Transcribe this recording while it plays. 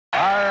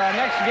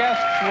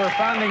guests were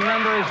founding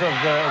members of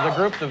the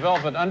group the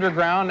Velvet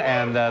Underground,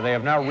 and they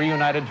have now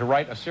reunited to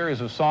write a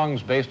series of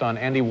songs based on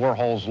Andy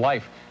Warhol's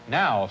life.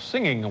 Now,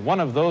 singing one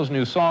of those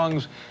new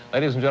songs,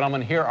 ladies and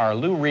gentlemen, here are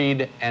Lou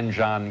Reed and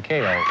John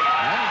Cale.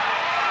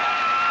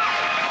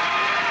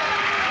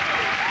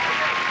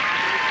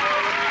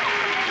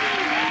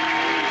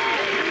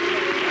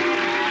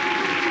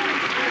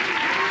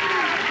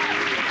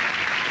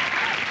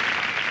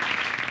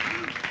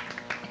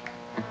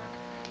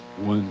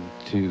 One,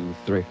 two,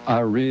 three. I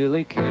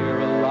really care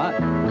a lot,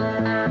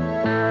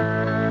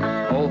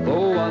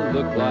 although I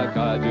look like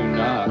I do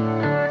not.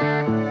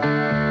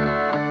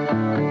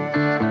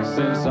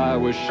 Since I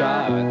was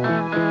shot,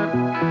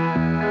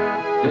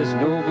 there's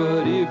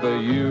nobody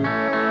but you.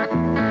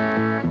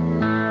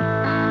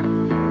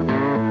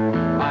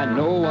 I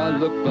know I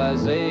look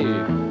blasé,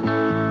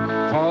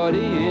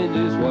 partying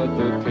is what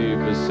the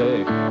papers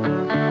say.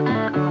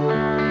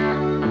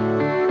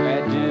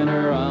 At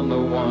dinner I'm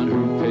the one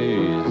who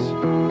pays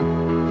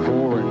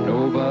for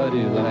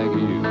nobody like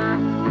you.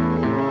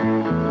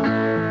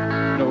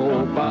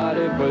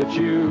 Nobody but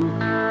you.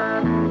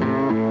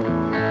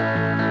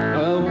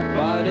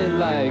 Nobody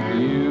like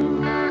you.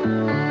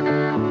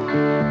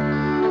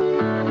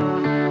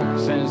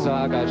 Since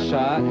I got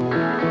shot,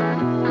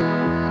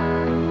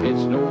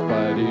 it's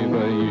nobody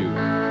but you.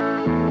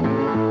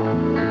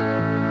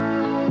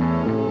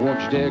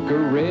 Won't you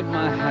decorate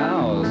my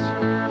house?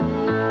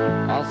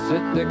 I'll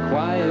sit there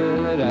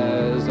quiet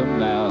as a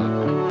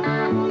mouse.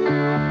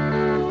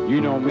 You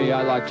know me,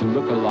 I like to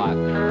look a lot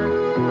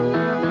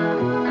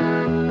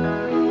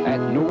at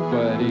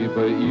nobody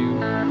but you.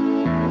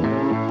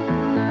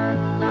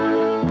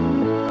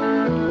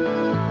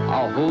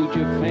 I'll hold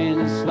your fan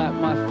and slap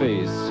my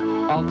face.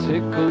 I'll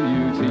tickle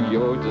you to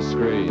your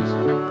disgrace.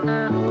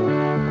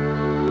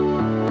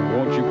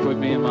 Won't you put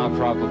me in my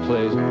proper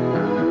place?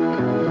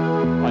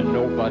 A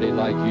nobody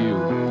like you.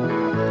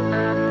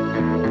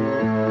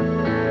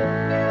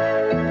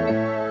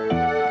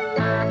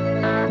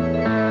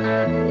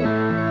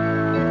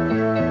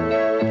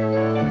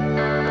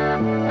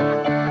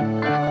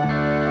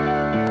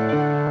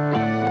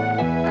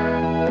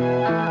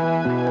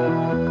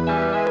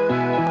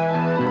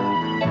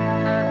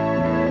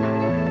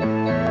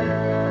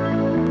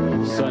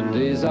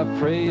 Sundays I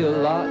pray a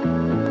lot.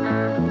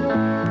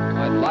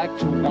 I'd like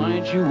to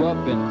wind you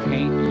up and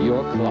paint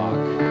your clock.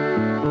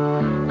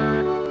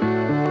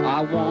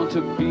 I want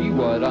to be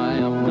what I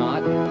am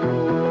not,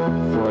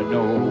 for a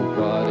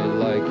nobody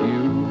like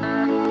you.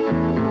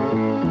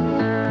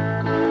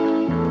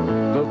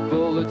 The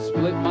bullet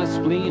split my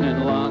spleen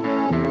and lung.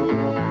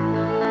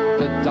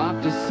 The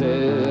doctor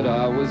said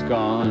I was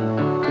gone.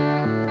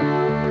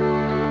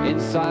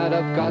 Inside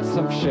I've got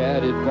some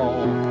shattered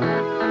bone,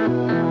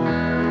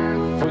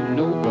 for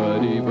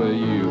nobody but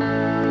you.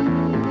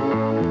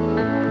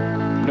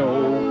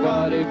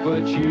 Nobody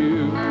but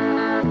you.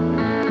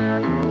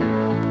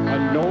 A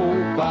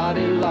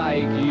nobody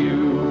like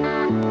you.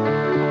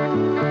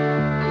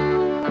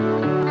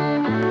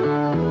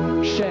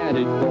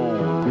 Shattered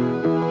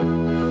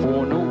bone,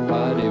 for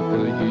nobody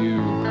but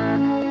you.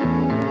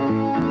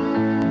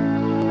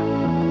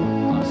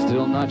 I'm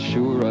still not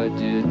sure I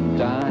didn't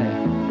die,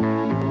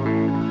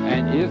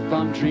 and if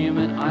I'm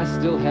dreaming I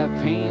still have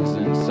pains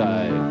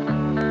inside.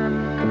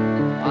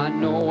 I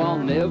know I'll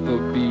never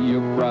be a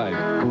bride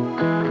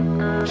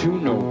to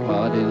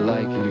nobody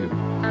like you.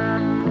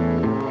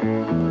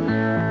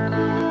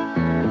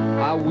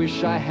 I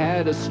wish I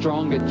had a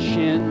stronger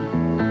chin.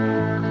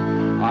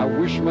 I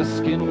wish my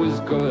skin was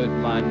good,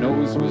 my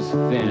nose was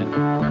thin.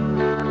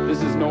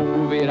 This is no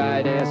movie that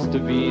I'd ask to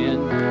be in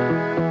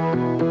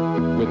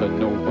with a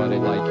nobody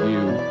like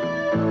you.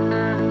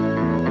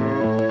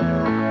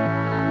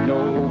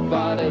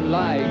 Nobody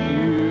like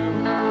you.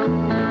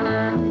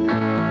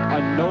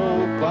 A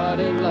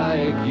nobody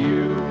like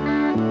you.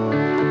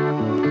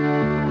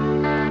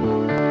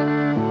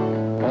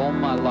 All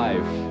my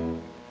life,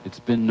 it's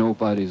been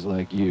nobody's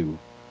like you.